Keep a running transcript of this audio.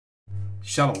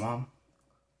Shalom.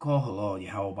 Call halal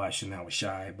Yahweh by Shanawah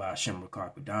Shai by Hashem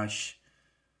Rakak Badash.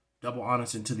 Double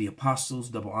honors unto the apostles,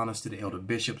 double honors to the elder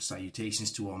bishops,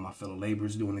 salutations to all my fellow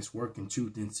laborers doing this work in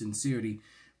truth and sincerity,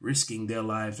 risking their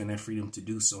lives and their freedom to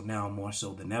do so now more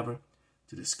so than ever.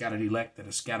 To the scattered elect that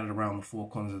are scattered around the four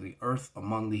corners of the earth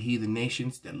among the heathen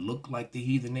nations that look like the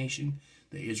heathen nation,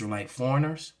 the Israelite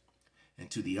foreigners, and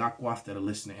to the Akwaf that are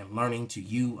listening and learning, to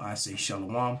you I say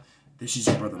Shalom. This is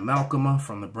your brother Malcolm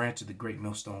from the branch of the Great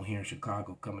Millstone here in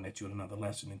Chicago, coming at you with another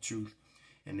lesson in truth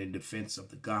and in defense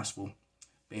of the gospel.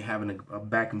 Been having a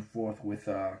back and forth with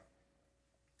at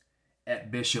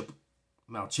Bishop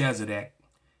Melchizedek,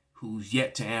 who's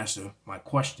yet to answer my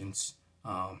questions,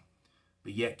 but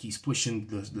yet he's pushing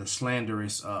the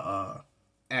slanderous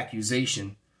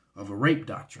accusation of a rape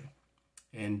doctrine.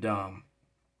 And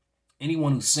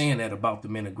anyone who's saying that about the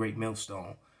men of Great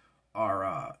Millstone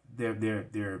are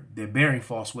they're bearing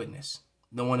false witness.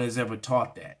 No one has ever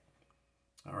taught that.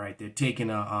 All right,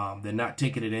 they're not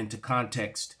taking it into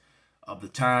context of the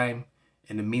time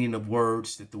and the meaning of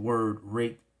words, that the word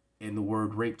rape and the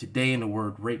word rape today and the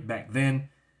word rape back then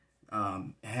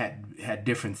had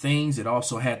different things. It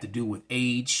also had to do with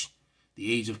age,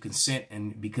 the age of consent,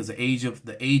 and because the age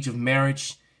of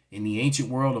marriage in the ancient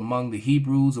world among the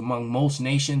Hebrews, among most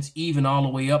nations, even all the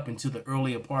way up into the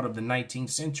earlier part of the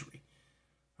 19th century.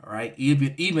 All right,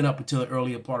 even up until the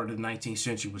earlier part of the 19th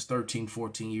century was 13,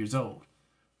 14 years old.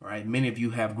 All right, many of you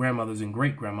have grandmothers and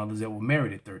great-grandmothers that were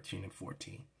married at 13 and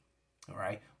 14. All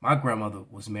right, my grandmother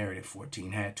was married at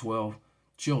 14, had 12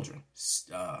 children.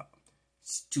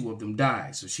 2 of them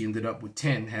died, so she ended up with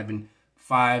 10, having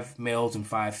 5 males and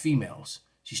 5 females.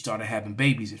 She started having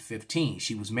babies at 15.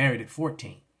 She was married at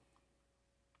 14.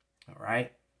 All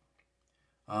right,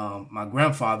 my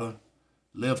grandfather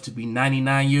lived to be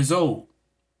 99 years old.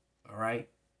 All right,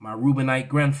 my Reubenite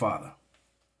grandfather.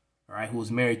 All right, who was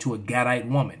married to a Gadite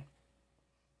woman.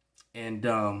 And,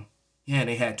 yeah,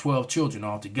 they had 12 children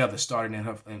altogether, starting at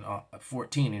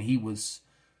 14. And he was,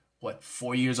 what,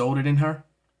 4 years older than her?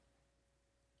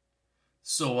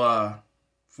 So,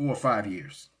 4 or 5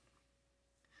 years.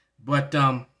 But,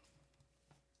 I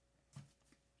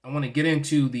want to get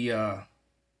into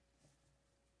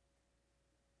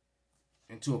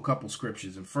into a couple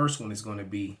scriptures. And first one is going to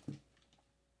be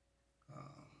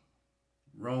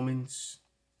Romans.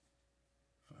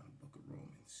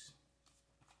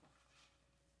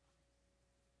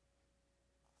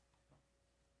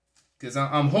 Because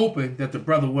I'm hoping that the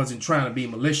brother wasn't trying to be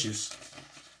malicious.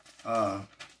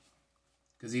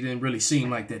 Because he didn't really seem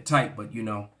like that type. But, you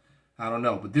know, I don't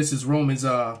know. But this is Romans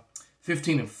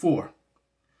 15 and 4.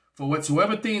 For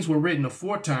whatsoever things were written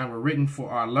aforetime were written for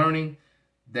our learning,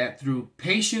 that through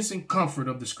patience and comfort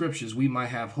of the scriptures we might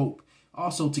have hope.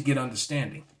 Also to get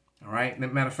understanding. All right.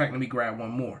 Matter of fact, let me grab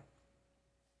one more.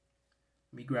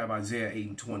 Let me grab Isaiah 8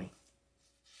 and 20.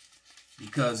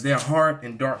 Because there are hard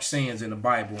and dark sayings in the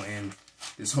Bible, and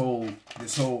this whole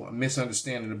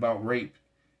misunderstanding about rape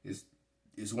is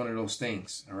one of those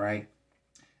things. All right.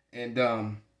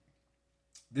 And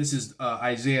this is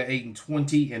Isaiah 8 and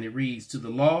 20, and it reads, to the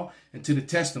law and to the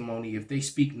testimony, if they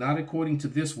speak not according to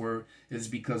this word, it is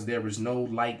because there is no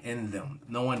light in them,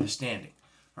 no understanding.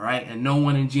 All right. And no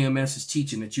one in GMS is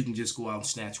teaching that you can just go out and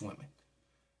snatch women.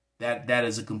 That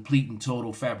is a complete and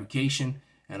total fabrication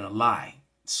and a lie,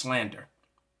 slander.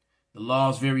 The law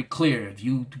is very clear. If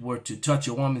you were to touch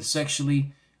a woman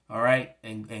sexually, all right,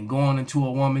 and go on into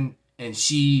a woman and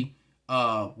she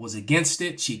was against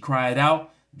it, she cried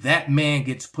out, that man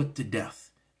gets put to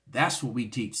death. That's what we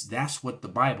teach. That's what the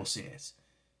Bible says.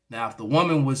 Now, if the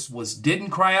woman didn't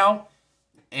cry out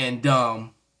and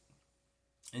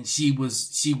she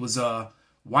was a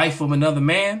wife of another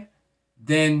man,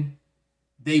 then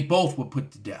they both were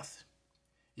put to death.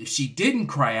 If she didn't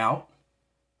cry out,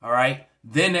 all right,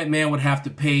 then that man would have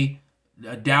to pay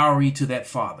a dowry to that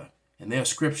father. And there are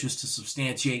scriptures to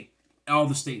substantiate all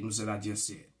the statements that I just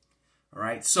said. All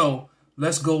right, so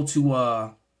let's go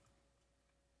to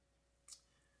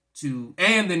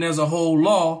and then there's a whole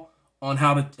law on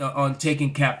how to on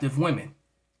taking captive women,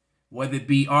 whether it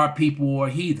be our people or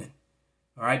heathen.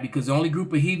 All right, because the only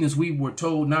group of heathens we were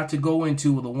told not to go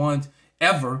into were the ones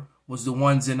was the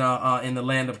ones in the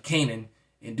land of Canaan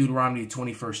in Deuteronomy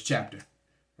 21st chapter.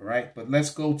 All right, but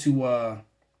let's go to,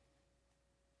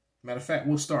 matter of fact,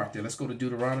 we'll start there. Let's go to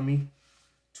Deuteronomy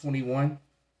 21.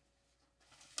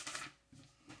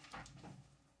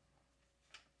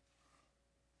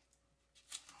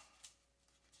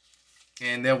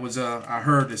 And there was, I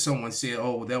heard that someone said,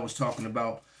 oh, that was talking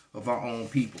about of our own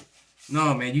people.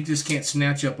 No, man, you just can't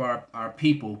snatch up our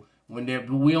people when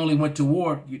we only went to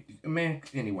war. Man,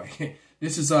 anyway,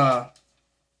 this is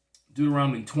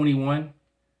Deuteronomy 21.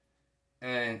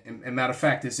 And matter of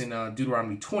fact, it's in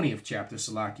Deuteronomy 20th chapter,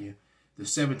 Salakia, the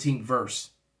 17th verse.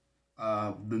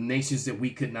 The nations that we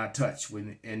could not touch.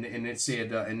 And it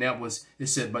said, it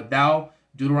said, but thou,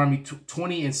 Deuteronomy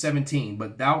 20 and 17,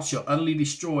 but thou shalt utterly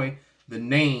destroy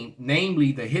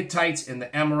namely the Hittites and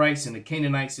the Amorites and the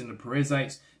Canaanites and the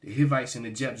Perizzites, the Hivites and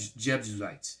the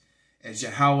Jebusites, as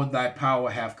Yahweh thy power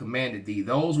have commanded thee.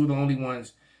 Those were the only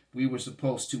ones we were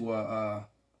supposed to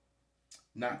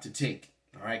not to take.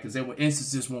 All right, because there were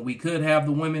instances when we could have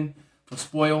the women for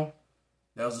spoil.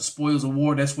 That was the spoils of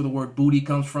war. That's where the word booty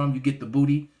comes from. You get the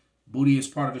booty. Booty is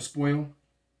part of the spoil.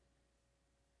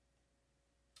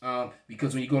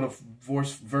 Because when you go to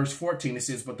verse 14, it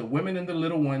says, but the women and the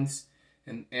little ones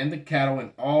and the cattle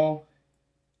and all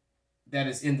that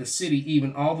is in the city,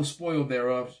 even all the spoil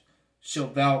thereof,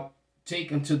 shalt thou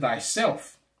take unto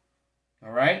thyself.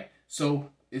 All right. So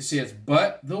it says,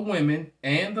 but the women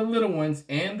and the little ones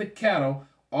and the cattle,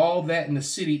 all that in the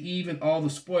city, even all the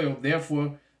spoil,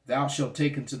 therefore thou shalt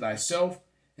take unto thyself,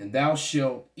 and thou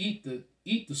shalt eat the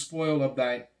spoil of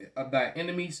thy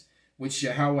enemies, which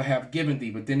Yahweh have given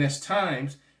thee. But then there's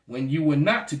times when you were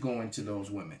not to go into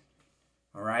those women.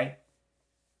 All right.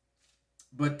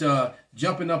 But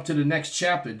jumping up to the next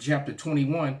chapter, chapter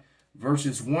 21,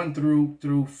 verses 1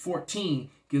 through 14,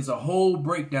 gives a whole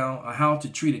breakdown on how to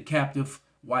treat a captive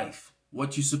wife,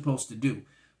 what you're supposed to do.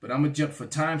 But I'm going to jump, for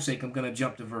time's sake, I'm going to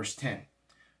jump to verse 10.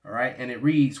 All right. And it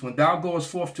reads, when thou goest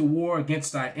forth to war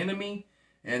against thy enemy,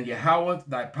 and Yahweh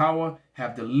thy power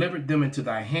have delivered them into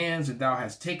thy hands, and thou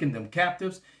hast taken them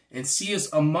captives, and seest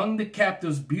among the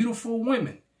captives beautiful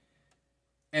women,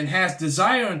 and hast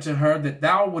desire unto her, that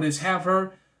thou wouldest have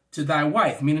her to thy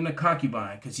wife, meaning a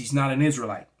concubine, because she's not an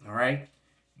Israelite. All right.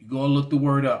 You go and look the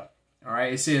word up. All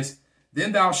right. It says,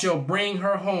 then thou shalt bring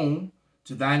her home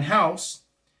to thine house,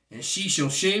 and she shall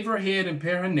shave her head and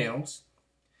pare her nails,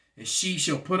 and she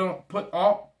shall put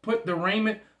the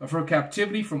raiment of her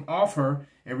captivity from off her,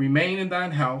 and remain in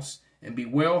thine house, and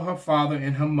bewail her father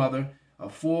and her mother a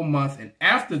full month. And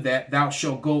after that thou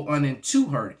shalt go unto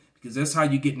her, because that's how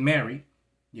you get married,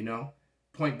 you know,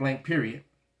 point blank period.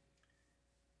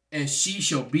 And she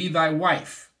shall be thy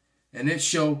wife, and it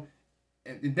shall,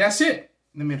 and that's it.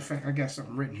 Let me, in fact, I got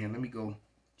something written here. Let me go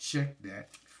check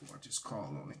that before I just call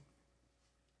on it.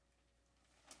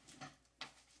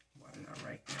 Why did I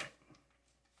write that?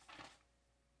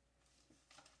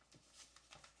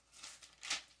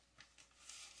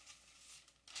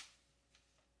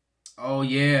 Oh,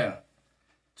 yeah.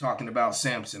 Talking about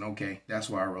Samson. Okay, that's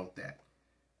why I wrote that.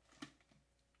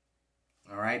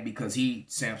 All right, because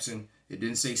Samson, it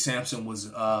didn't say Samson was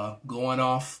going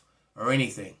off or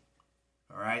anything.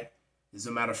 All right. As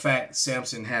a matter of fact,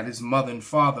 Samson had his mother and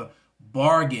father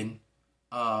bargain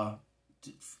for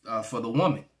the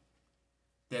woman,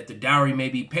 that the dowry may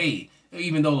be paid.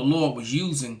 Even though the Lord was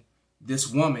using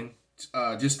this woman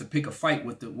just to pick a fight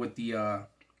with the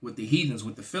heathens,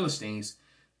 with the Philistines.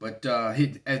 But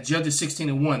at Judges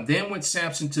 16:1, then went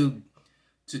Samson to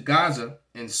Gaza,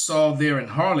 and saw there an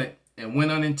harlot, and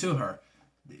went unto her.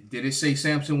 Did it say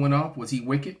Samson went off? Was he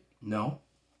wicked? No,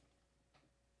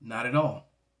 not at all.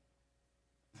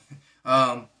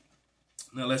 Now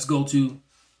let's go to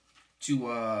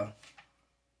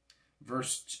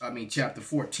chapter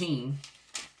 14.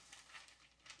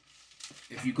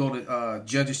 If you go to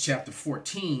Judges chapter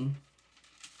 14,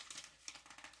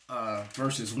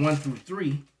 verses 1 through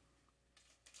 3,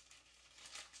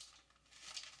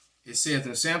 it says,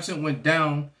 and Samson went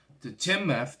down to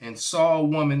Timnath, and saw a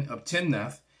woman of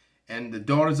Timnath, and the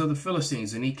daughters of the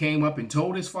Philistines. And he came up and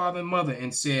told his father and mother,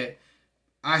 and said,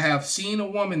 I have seen a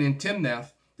woman in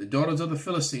Timnath, the daughters of the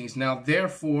Philistines. Now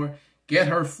therefore get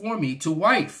her for me to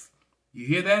wife. You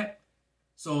hear that?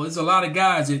 So there's a lot of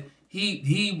guys that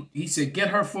he said, get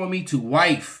her for me to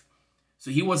wife. So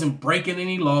he wasn't breaking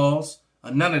any laws or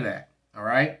none of that. All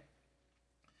right.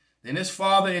 Then his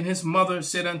father and his mother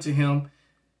said unto him,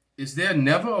 is there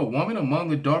never a woman among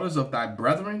the daughters of thy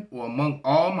brethren, or among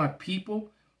all my people,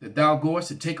 that thou goest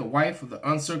to take a wife of the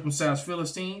uncircumcised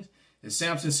Philistines? And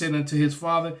Samson said unto his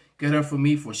father, get her for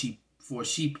me, for she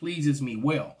pleases me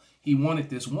well. He wanted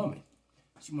this woman.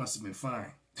 She must have been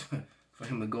fine for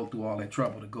him to go through all that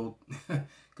trouble to go,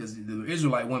 because the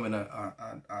Israelite women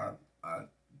are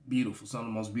beautiful, some of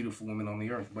the most beautiful women on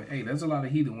the earth. But hey, there's a lot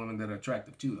of heathen women that are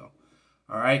attractive too, though.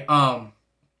 All right.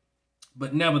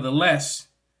 But nevertheless,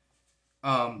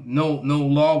 no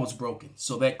law was broken.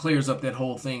 So that clears up that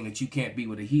whole thing that you can't be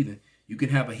with a heathen. You can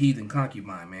have a heathen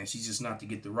concubine, man. She's just not to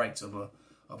get the rights of a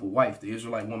wife. The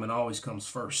Israelite woman always comes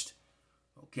first.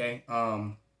 Okay.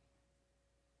 But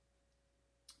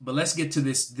let's get to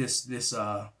this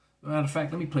Matter of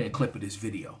fact, let me play a clip of this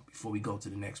video before we go to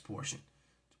the next portion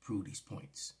to prove these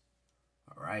points.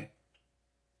 All right.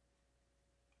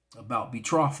 About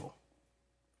betrothal.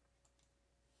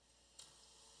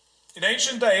 In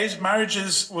ancient days,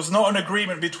 marriages was not an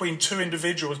agreement between two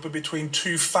individuals, but between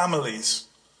two families.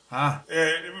 Now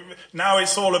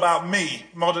it's all about me,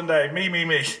 modern day, me.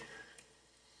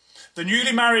 The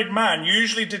newly married man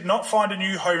usually did not find a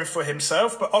new home for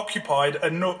himself, but occupied a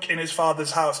nook in his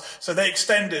father's house. So they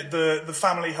extended the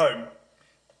family home.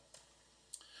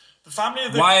 The family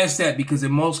of the... Why is that? Because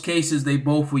in most cases, they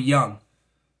both were young.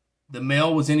 The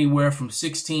male was anywhere from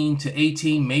 16 to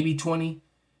 18, maybe 20.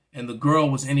 And the girl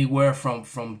was anywhere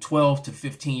from 12 to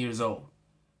 15 years old.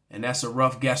 And that's a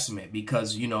rough guesstimate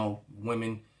because, you know,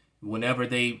 women, whenever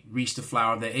they reach the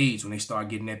flower of their age, when they start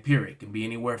getting that period, it can be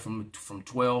anywhere from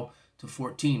 12 to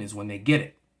 14 is when they get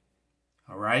it.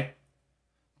 All right?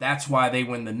 That's why they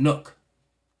were in the nook.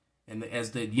 And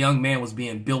as the young man was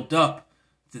being built up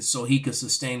so he could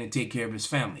sustain and take care of his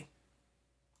family.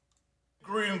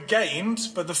 Groom gained,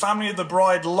 but the family of the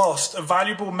bride lost a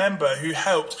valuable member who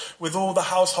helped with all the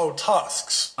household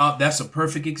tasks. That's a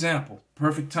perfect example.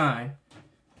 Perfect time.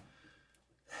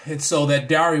 And so that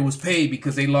dowry was paid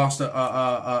because they lost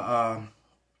a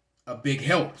big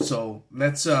help. So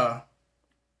let's and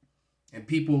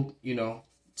people, you know,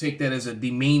 take that as a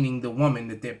demeaning the woman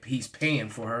that he's paying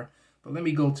for her. But let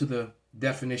me go to the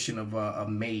definition of a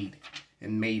maid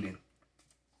and maiden.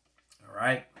 All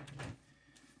right.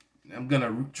 I'm going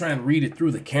to try and read it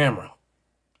through the camera,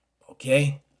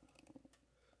 okay,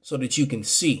 so that you can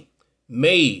see.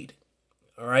 Maid,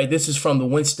 all right, this is from the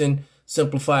Winston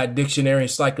Simplified Dictionary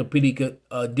Encyclopedic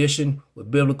Edition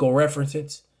with biblical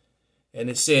references, and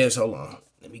it says, hold on,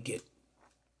 let me get,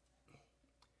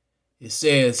 it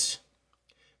says,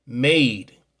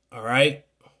 maid, all right,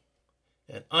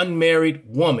 an unmarried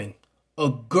woman, a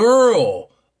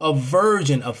girl, a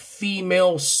virgin, a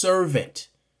female servant.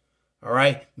 All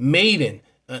right, maiden,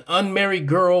 an unmarried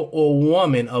girl or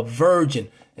woman, a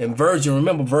virgin. And virgin,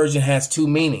 remember, virgin has two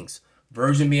meanings.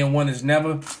 Virgin being one has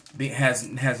never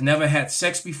had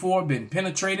sex before, been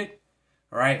penetrated.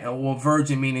 All right, or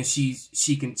virgin meaning she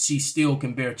still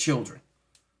can bear children.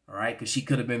 All right, because she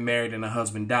could have been married and her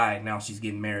husband died. Now she's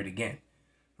getting married again.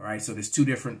 All right, so there's two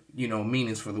different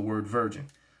meanings for the word virgin.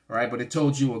 All right, but it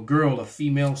told you a girl, a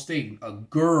female state, a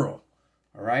girl.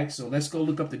 All right, so let's go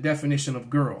look up the definition of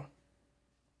girl.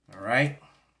 All right.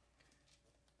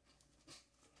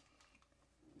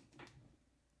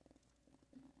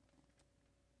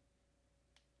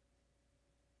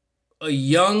 A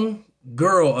young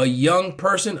girl, a young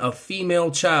person, a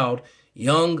female child,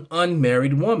 young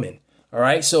unmarried woman. All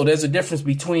right. So there's a difference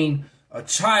between a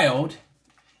child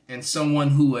and someone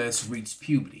who has reached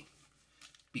puberty,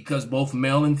 because both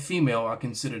male and female are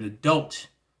considered adult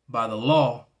by the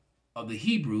law of the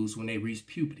Hebrews when they reach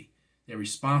puberty. They're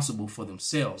responsible for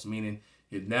themselves, meaning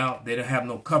if now they don't have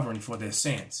no covering for their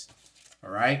sins. All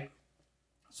right.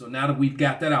 So now that we've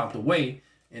got that out the way,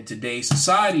 in today's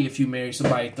society, if you marry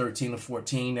somebody 13 or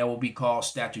 14, that will be called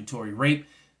statutory rape.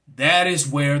 That is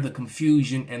where the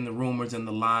confusion and the rumors and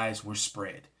the lies were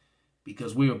spread,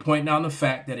 because we were pointing out the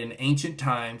fact that in ancient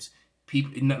times,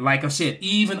 people, like I said,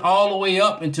 even all the way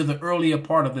up into the earlier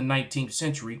part of the 19th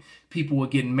century, people were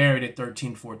getting married at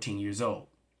 13, 14 years old.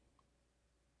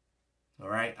 All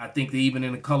right. I think that even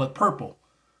in The Color Purple,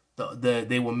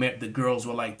 the girls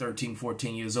were like 13,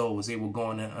 14 years old as they were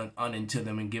going into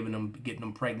them and getting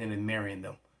them pregnant and marrying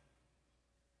them.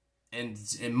 And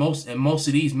most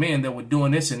of these men that were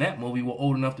doing this in that movie were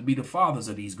old enough to be the fathers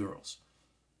of these girls.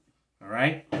 All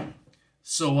right.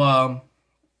 So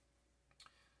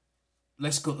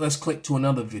let's click to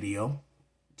another video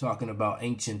talking about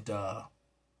ancient.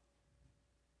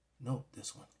 Nope,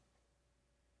 this one.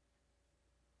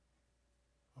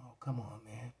 Oh, come on,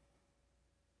 man.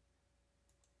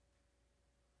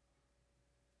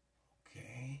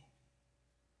 Okay.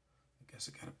 I guess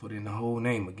I got to put in the whole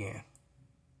name again.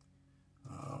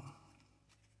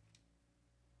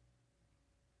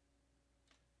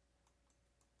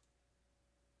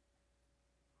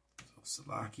 So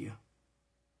Slovakia.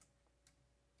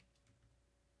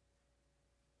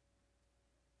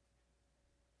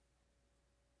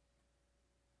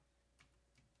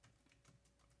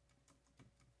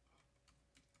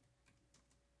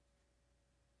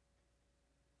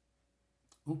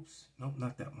 Oops, nope,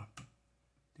 not that one.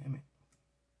 Damn it.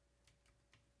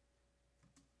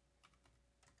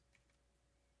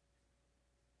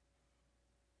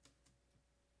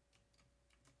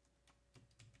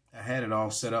 I had it all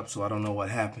set up, so I don't know what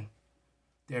happened.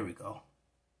 There we go.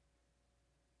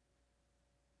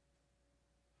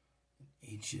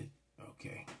 Ancient,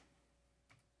 okay.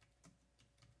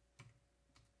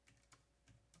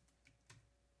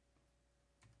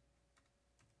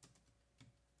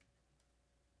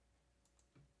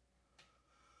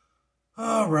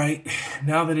 right,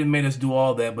 now that it made us do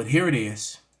all that, but here it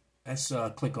is. Let's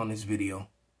click on this video.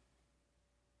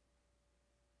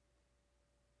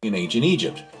 In ancient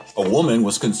Egypt, a woman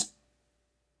was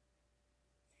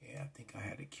Yeah, I think I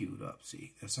had it queued up.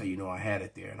 See, that's how you know I had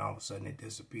it there, and all of a sudden it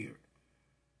disappeared.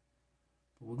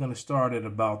 But we're going to start at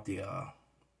about the,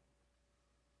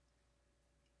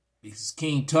 because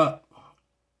King Tut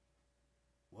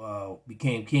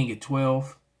became king at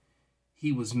 12.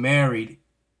 He was married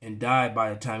and died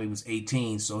by the time he was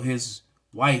 18. So his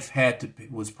wife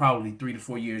was probably 3 to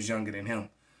 4 years younger than him.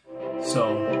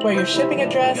 So where your shipping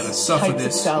address types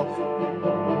itself.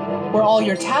 Where all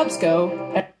your tabs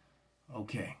go.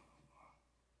 Okay.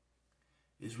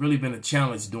 It's really been a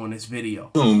challenge doing this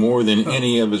video. Who, more than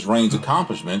any of his reign's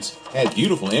accomplishments, had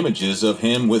beautiful images of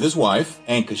him with his wife,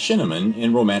 Ankh-Shinamun,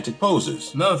 in romantic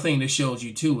poses. Another thing that shows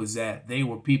you, too, is that they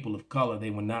were people of color.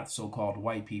 They were not so-called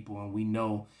white people. And we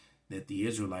know that the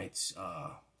Israelites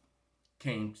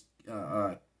came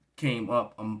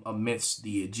up amidst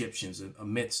the Egyptians,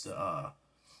 amidst the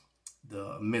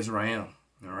Mizraim,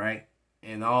 all right?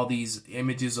 And all these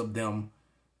images of them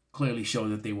clearly show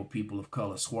that they were people of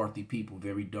color, swarthy people,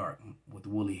 very dark, with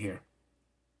woolly hair.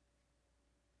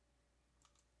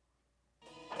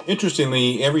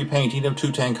 Interestingly, every painting of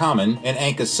Tutankhamun and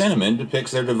Ankh-Shinamun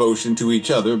depicts their devotion to each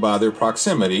other by their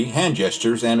proximity, hand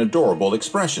gestures, and adorable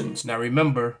expressions. Now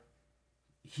remember,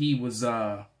 he was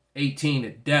 18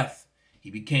 at death. He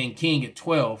became king at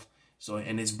 12. So,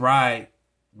 and his bride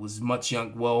was much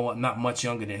young. Well, not much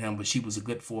younger than him, but she was a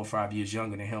good 4 or 5 years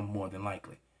younger than him, more than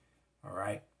likely. All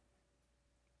right.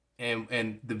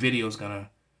 And the video's the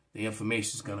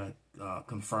information's gonna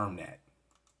confirm that.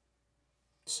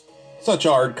 Such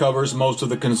art covers most of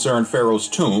the concerned pharaoh's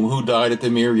tomb, who died at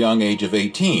the mere young age of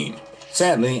 18.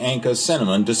 Sadly,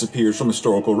 Ankh-Shinamun disappears from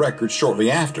historical records shortly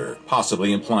after,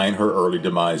 possibly implying her early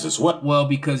demise as well. Well,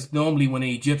 because normally when an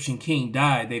Egyptian king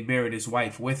died, they buried his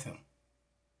wife with him.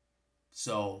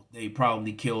 So they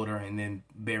probably killed her and then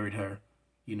buried her,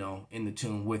 you know, in the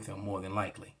tomb with him, more than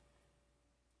likely.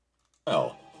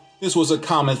 Well, this was a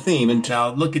common theme in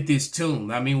now look at this tomb.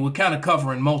 I mean, we're kind of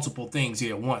covering multiple things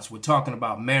here at once. We're talking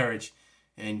about marriage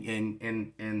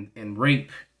and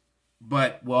rape,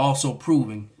 but we're also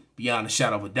proving beyond a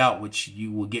shadow of a doubt, which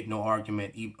you will get no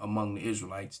argument among the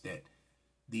Israelites, that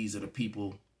these are the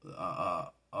people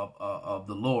of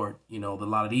the Lord. You know, a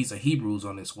lot of these are Hebrews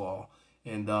on this wall,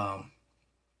 and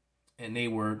they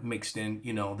were mixed in.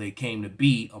 You know, they came to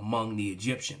be among the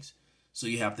Egyptians. So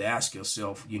you have to ask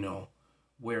yourself, you know,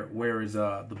 where is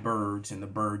the Birds and the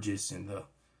Burgess and the,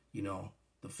 you know,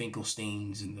 the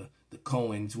Finkelsteins and the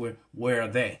Cohens? Where are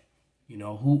they? You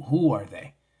know, who are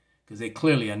they? Because they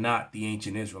clearly are not the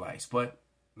ancient Israelites. But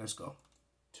let's go.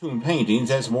 Tomb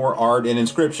paintings, as more art and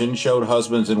inscriptions showed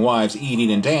husbands and wives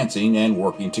eating and dancing and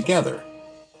working together.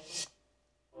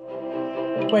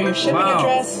 Where your shipping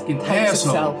address types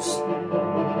itself.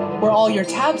 Where all your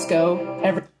tabs go.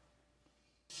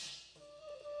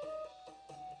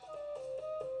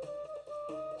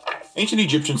 Ancient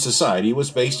Egyptian society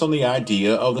was based on the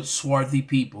idea of the swarthy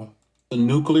people, the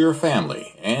nuclear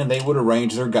family, and they would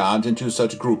arrange their gods into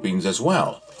such groupings as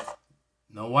well.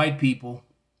 No white people.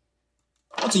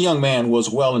 Once a young man was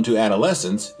well into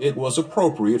adolescence, it was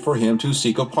appropriate for him to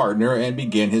seek a partner and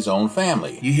begin his own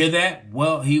family. You hear that?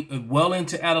 Well, he well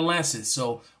into adolescence.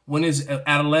 So when is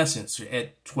adolescence?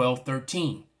 At 12,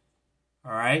 13.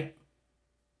 All right.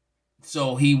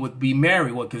 So he would be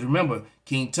married. Well, because remember,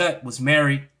 King Tut was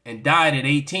married and died at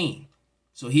 18.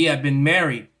 So he had been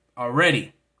married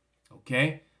already.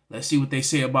 Okay. Let's see what they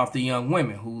say about the young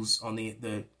women who's on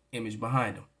the image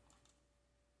behind them.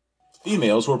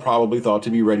 Females were probably thought to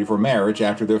be ready for marriage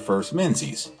after their first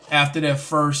menses. After their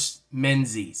first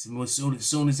menses. As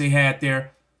soon as they had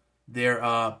their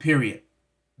period,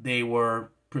 they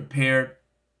were prepared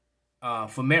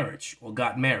for marriage or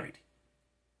got married.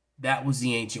 That was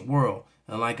the ancient world.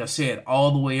 And like I said, all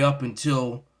the way up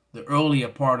until the earlier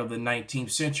part of the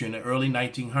 19th century, in the early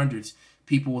 1900s,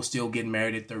 people were still getting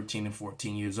married at 13 and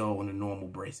 14 years old on a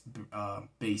normal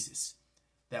basis.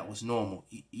 That was normal,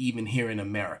 even here in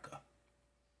America.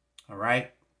 All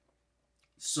right.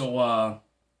 So,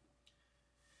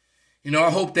 you know, I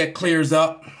hope that clears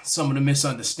up some of the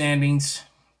misunderstandings,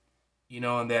 you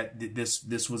know, and that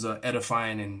this was a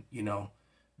edifying and, you know,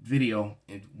 video,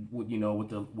 and you know,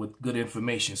 with good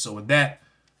information. So with that,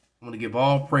 I'm going to give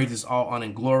all praises, all honor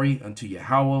and glory unto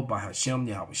Yahweh, by Hashem,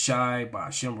 Yahweh Shai, by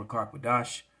Hashem Rakak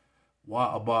Wadash,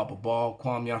 Wa Abba Babal,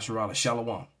 Kwam Yasharala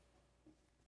Shalom.